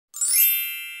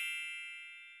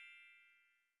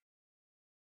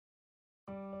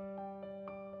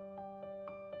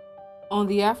On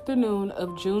the afternoon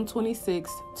of June 26,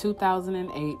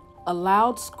 2008, a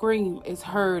loud scream is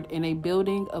heard in a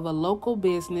building of a local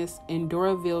business in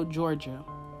Doraville, Georgia.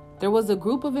 There was a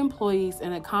group of employees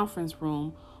in a conference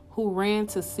room who ran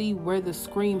to see where the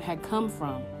scream had come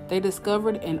from. They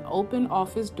discovered an open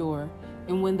office door,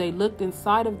 and when they looked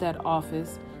inside of that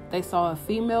office, they saw a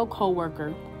female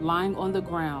coworker lying on the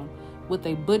ground with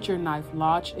a butcher knife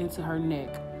lodged into her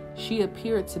neck. She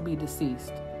appeared to be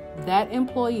deceased. That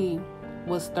employee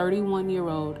was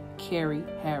 31-year-old Kerri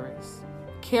Harris.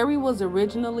 Kerri was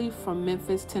originally from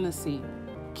Memphis, Tennessee.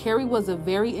 Kerri was a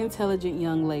very intelligent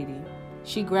young lady.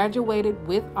 She graduated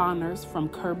with honors from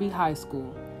Kirby High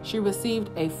School. She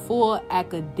received a full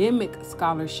academic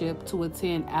scholarship to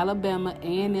attend Alabama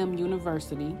A&M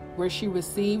University, where she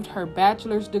received her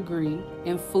bachelor's degree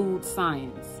in food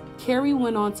science. Kerri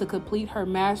went on to complete her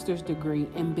master's degree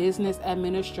in business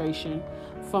administration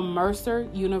from Mercer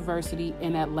University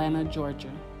in Atlanta,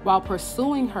 Georgia. While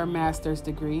pursuing her master's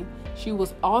degree, she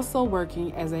was also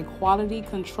working as a quality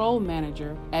control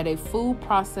manager at a food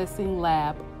processing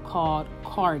lab called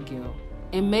Cargill.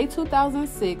 In May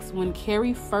 2006, when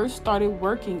Kerri first started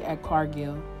working at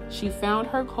Cargill, she found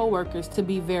her coworkers to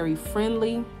be very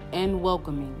friendly and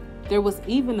welcoming. There was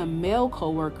even a male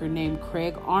coworker named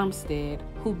Craig Armstead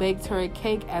who baked her a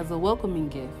cake as a welcoming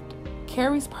gift.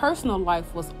 Kerri's personal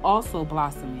life was also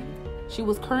blossoming. She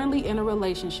was currently in a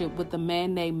relationship with a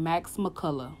man named Max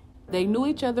McCullough. They knew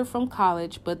each other from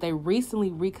college, but they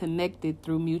recently reconnected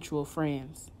through mutual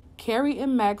friends. Kerri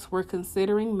and Max were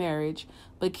considering marriage,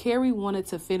 but Kerri wanted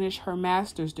to finish her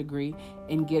master's degree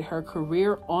and get her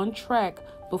career on track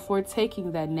before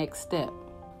taking that next step.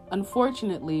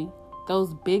 Unfortunately,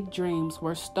 those big dreams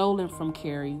were stolen from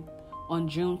Kerri on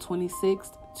June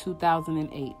 26,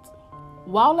 2008.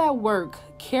 While at work,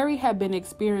 Kerri had been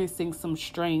experiencing some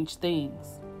strange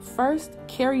things. First,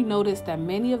 Kerri noticed that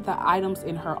many of the items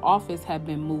in her office had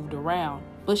been moved around,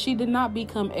 but she did not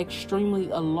become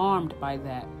extremely alarmed by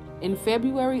that. In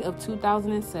February of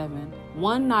 2007,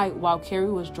 one night while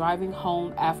Kerri was driving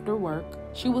home after work,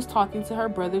 she was talking to her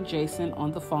brother Jason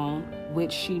on the phone,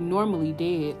 which she normally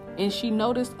did, and she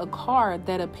noticed a car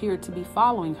that appeared to be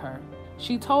following her.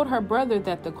 She told her brother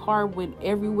that the car went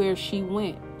everywhere she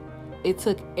went. It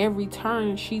took every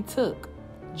turn she took.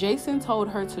 Jason told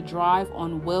her to drive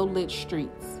on well-lit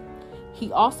streets.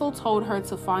 He also told her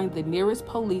to find the nearest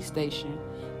police station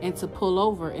and to pull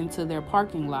over into their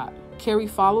parking lot. Kerri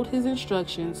followed his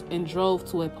instructions and drove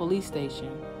to a police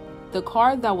station. The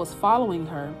car that was following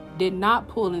her did not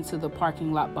pull into the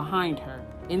parking lot behind her.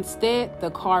 Instead, the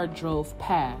car drove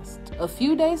past. A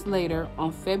few days later,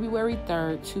 on February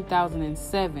 3rd,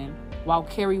 2007, while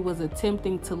Kerri was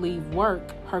attempting to leave work,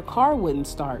 her car wouldn't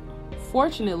start.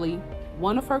 Fortunately,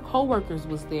 one of her coworkers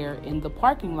was there in the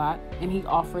parking lot and he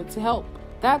offered to help.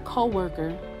 That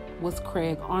coworker was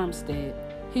Craig Armstead.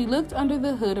 He looked under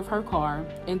the hood of her car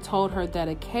and told her that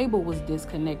a cable was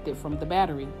disconnected from the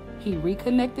battery. He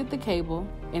reconnected the cable,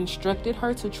 instructed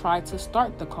her to try to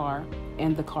start the car,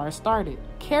 and the car started.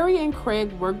 Kerri and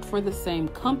Craig worked for the same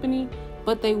company,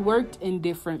 but they worked in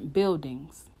different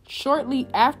buildings. Shortly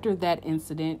after that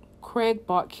incident, Craig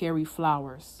bought Kerri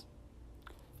flowers.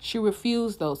 She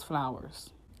refused those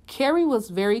flowers. Kerri was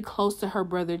very close to her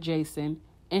brother Jason,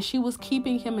 and she was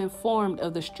keeping him informed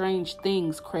of the strange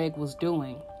things Craig was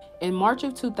doing. In March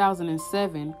of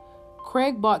 2007,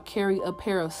 Craig bought Kerri a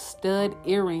pair of stud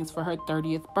earrings for her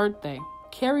 30th birthday.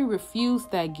 Kerri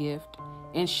refused that gift,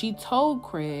 and she told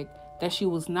Craig that she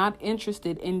was not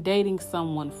interested in dating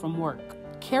someone from work.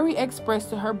 Kerri expressed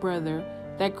to her brother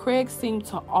that Craig seemed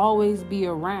to always be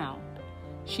around.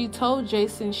 She told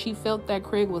Jason she felt that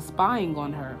Craig was spying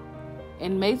on her.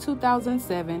 In May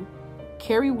 2007,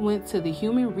 Kerri went to the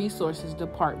Human Resources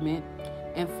Department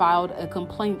and filed a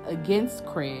complaint against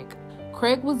Craig.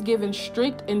 Craig was given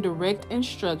strict and direct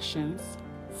instructions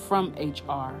from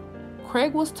HR.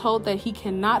 Craig was told that he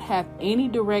cannot have any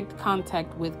direct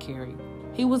contact with Kerri.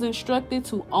 He was instructed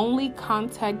to only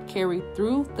contact Kerri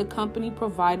through the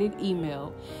company-provided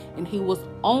email, and he was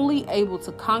only able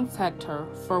to contact her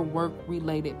for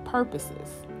work-related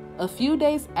purposes. A few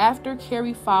days after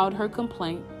Kerri filed her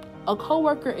complaint, a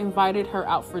coworker invited her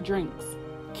out for drinks.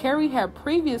 Kerri had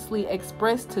previously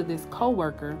expressed to this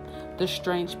coworker the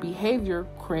strange behavior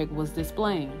Craig was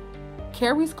displaying.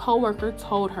 Kerri's coworker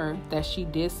told her that she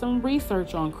did some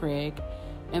research on Craig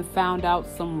and found out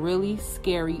some really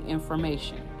scary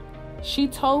information. She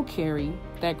told Kerri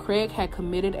that Craig had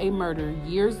committed a murder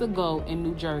years ago in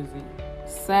New Jersey.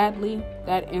 Sadly,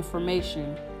 that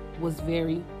information was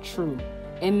very true.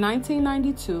 In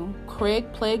 1992,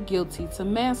 Craig pled guilty to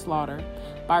manslaughter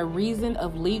by reason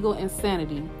of legal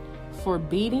insanity for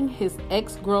beating his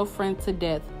ex-girlfriend to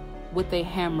death with a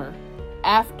hammer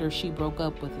after she broke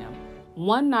up with him.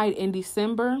 One night in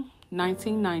December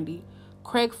 1990,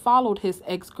 Craig followed his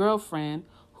ex-girlfriend,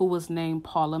 who was named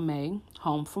Paula May,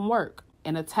 home from work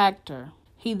and attacked her.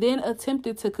 He then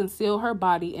attempted to conceal her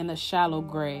body in a shallow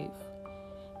grave.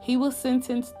 He was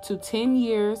sentenced to 10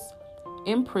 years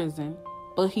in prison,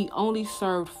 but he only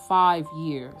served 5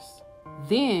 years.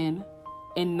 Then,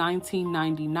 in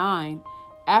 1999,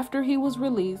 after he was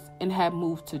released and had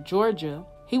moved to Georgia,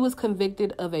 he was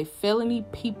convicted of a felony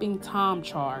peeping Tom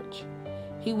charge.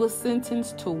 He was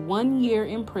sentenced to 1 year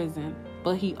in prison,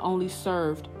 but he only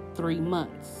served 3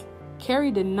 months.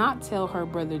 Kerri did not tell her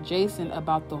brother Jason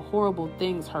about the horrible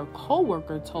things her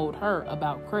co-worker told her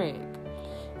about Craig.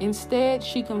 Instead,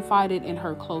 she confided in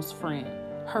her close friend.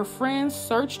 Her friend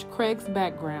searched Craig's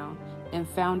background and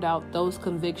found out those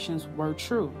convictions were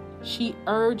true. She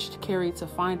urged Kerri to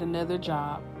find another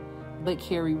job, but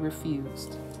Kerri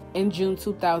refused. In June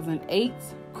 2008,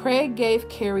 Craig gave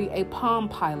Kerri a Palm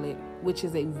Pilot, which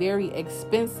is a very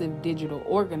expensive digital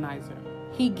organizer.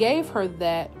 He gave her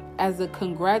that as a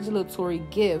congratulatory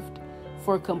gift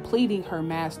for completing her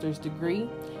master's degree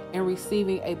and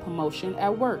receiving a promotion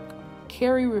at work.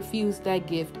 Kerri refused that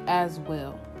gift as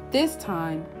well. This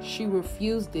time, she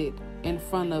refused it in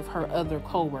front of her other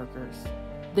co-workers.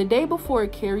 The day before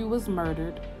Kerri was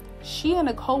murdered, she and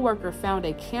a co-worker found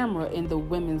a camera in the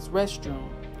women's restroom.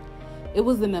 It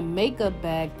was in a makeup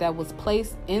bag that was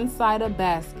placed inside a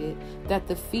basket that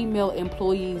the female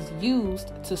employees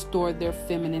used to store their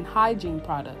feminine hygiene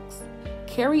products.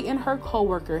 Kerri and her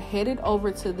coworker headed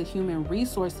over to the Human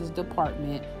Resources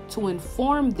Department to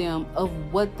inform them of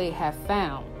what they had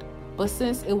found. But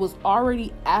since it was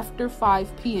already after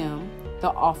 5 p.m.,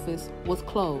 the office was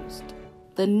closed.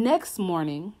 The next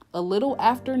morning, a little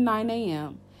after 9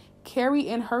 a.m., Kerri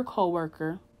and her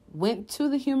coworker went to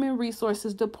the Human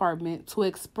Resources Department to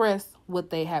express what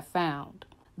they had found.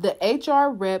 The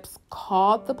HR reps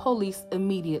called the police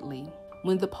immediately.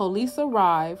 When the police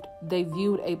arrived, they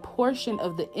viewed a portion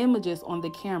of the images on the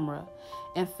camera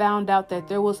and found out that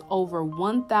there was over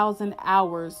 1,000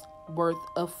 hours worth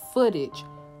of footage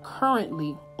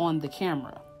currently on the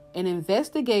camera. An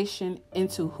investigation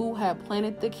into who had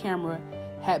planted the camera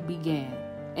had begun,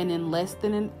 and in less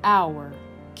than an hour,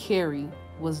 Kerri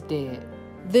was dead.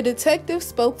 The detective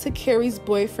spoke to Kerri's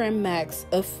boyfriend Max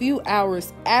a few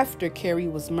hours after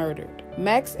Kerri was murdered.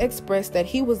 Max expressed that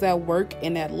he was at work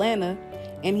in Atlanta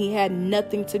and he had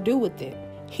nothing to do with it.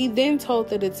 He then told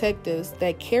the detectives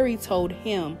that Kerri told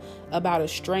him about a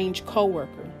strange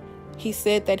coworker. He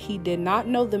said that he did not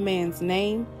know the man's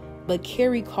name, but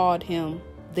Kerri called him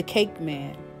the Cake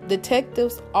Man.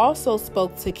 Detectives also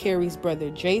spoke to Kerri's brother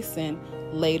Jason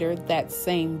later that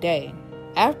same day.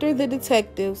 After the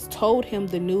detectives told him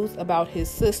the news about his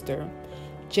sister,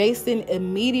 Jason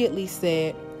immediately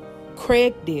said,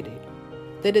 "Craig did it."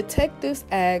 The detectives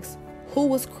asked who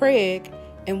was Craig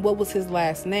and what was his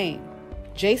last name.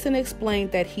 Jason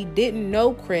explained that he didn't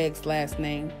know Craig's last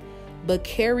name, but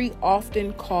Kerri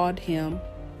often called him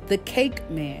the Cake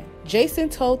Man. Jason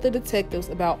told the detectives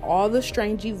about all the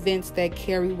strange events that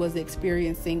Kerri was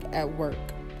experiencing at work.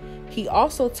 He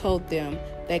also told them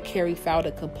that Kerri filed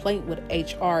a complaint with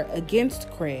HR against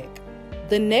Craig.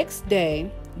 The next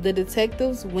day, the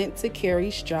detectives went to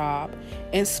Kerri's job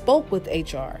and spoke with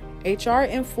HR. HR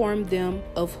informed them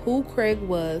of who Craig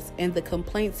was and the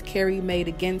complaints Kerri made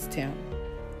against him.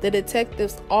 The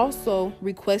detectives also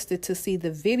requested to see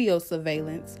the video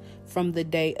surveillance from the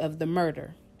day of the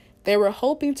murder. They were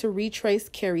hoping to retrace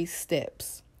Kerri's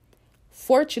steps.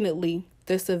 Fortunately,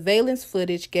 the surveillance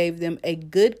footage gave them a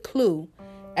good clue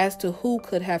as to who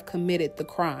could have committed the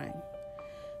crime.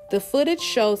 The footage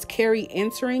shows Kerri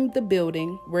entering the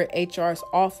building where HR's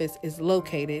office is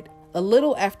located a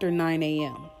little after 9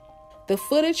 a.m. The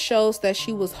footage shows that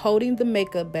she was holding the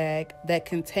makeup bag that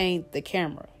contained the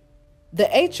camera. The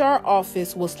HR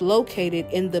office was located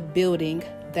in the building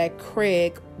that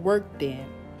Craig worked in.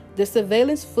 The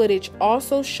surveillance footage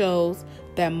also shows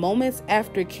that moments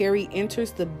after Kerri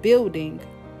enters the building,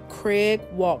 Craig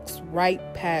walks right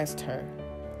past her.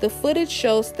 The footage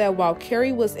shows that while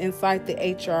Kerri was inside the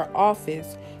HR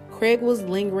office, Craig was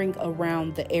lingering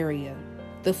around the area.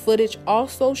 The footage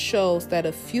also shows that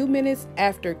a few minutes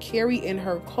after Kerri and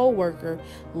her coworker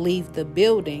leave the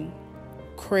building,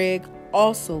 Craig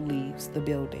also leaves the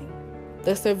building.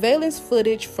 The surveillance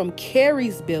footage from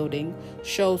Kerri's building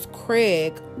shows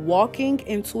Craig walking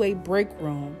into a break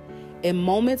room, and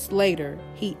moments later,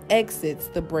 he exits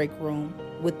the break room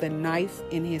with a knife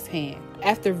in his hand.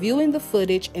 After viewing the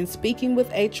footage and speaking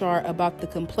with HR about the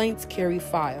complaints Kerri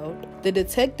filed, the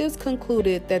detectives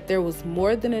concluded that there was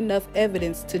more than enough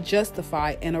evidence to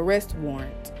justify an arrest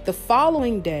warrant. The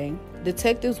following day,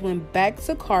 detectives went back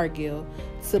to Cargill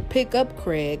to pick up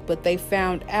Craig, but they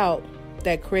found out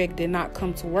that Craig did not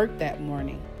come to work that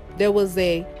morning. There was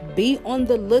a "be on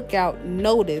the lookout"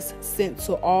 notice sent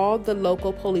to all the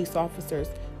local police officers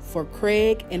for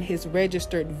Craig and his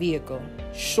registered vehicle.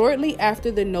 Shortly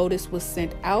after the notice was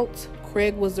sent out,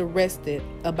 Craig was arrested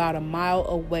about a mile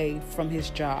away from his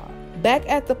job. Back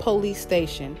at the police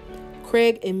station,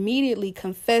 Craig immediately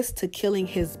confessed to killing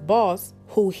his boss,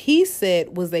 who he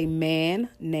said was a man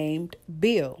named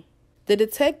Bill. The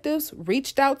detectives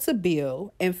reached out to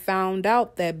Bill and found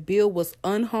out that Bill was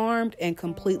unharmed and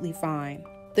completely fine.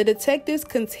 The detectives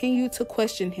continued to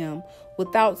question him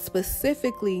without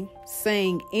specifically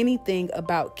saying anything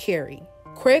about Kerri.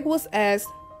 Craig was asked,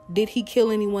 did he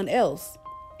kill anyone else?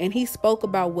 And he spoke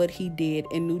about what he did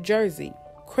in New Jersey.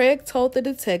 Craig told the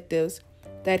detectives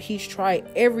that he's tried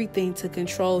everything to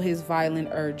control his violent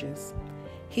urges.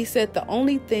 He said the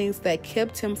only things that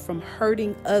kept him from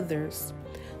hurting others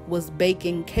was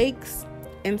baking cakes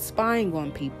and spying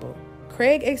on people.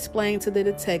 Craig explained to the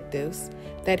detectives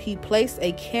that he placed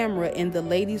a camera in the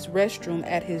ladies' restroom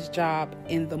at his job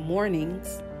in the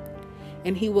mornings,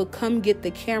 and he would come get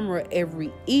the camera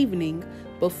every evening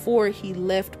before he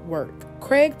left work.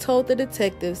 Craig told the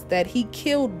detectives that he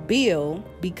killed Bill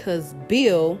because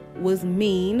Bill was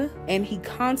mean and he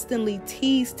constantly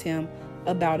teased him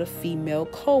about a female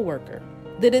coworker.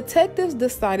 The detectives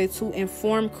decided to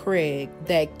inform Craig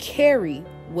that Kerri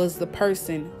was the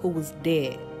person who was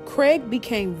dead. Craig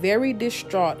became very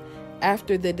distraught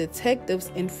after the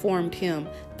detectives informed him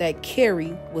that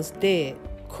Kerri was dead.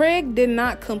 Craig did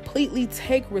not completely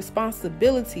take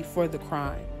responsibility for the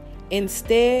crime.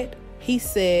 Instead, he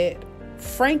said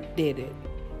Frank did it.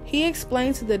 He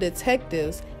explained to the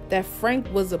detectives that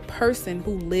Frank was a person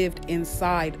who lived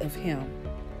inside of him.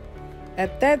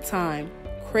 At that time,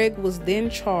 Craig was then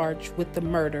charged with the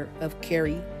murder of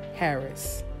Kerri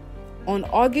Harris. On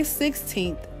August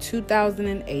 16,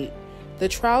 2008, the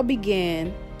trial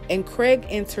began and Craig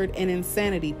entered an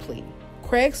insanity plea.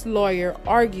 Craig's lawyer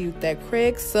argued that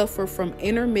Craig suffered from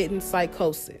intermittent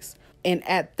psychosis, and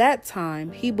at that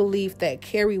time, he believed that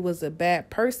Kerri was a bad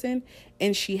person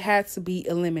and she had to be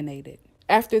eliminated.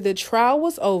 After the trial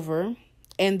was over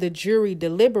and the jury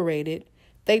deliberated,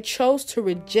 they chose to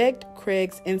reject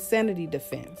Craig's insanity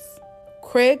defense.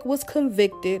 Craig was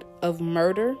convicted of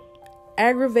murder,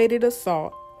 aggravated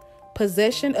assault,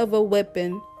 possession of a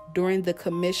weapon during the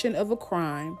commission of a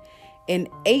crime, and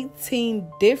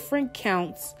 18 different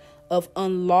counts of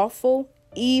unlawful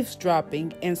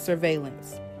eavesdropping and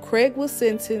surveillance. Craig was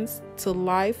sentenced to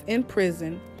life in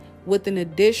prison with an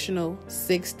additional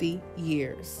 60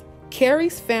 years.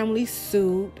 Kerri's family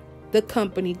sued the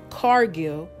company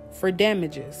Cargill for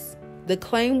damages. The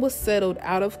claim was settled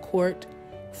out of court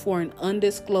for an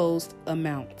undisclosed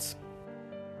amount.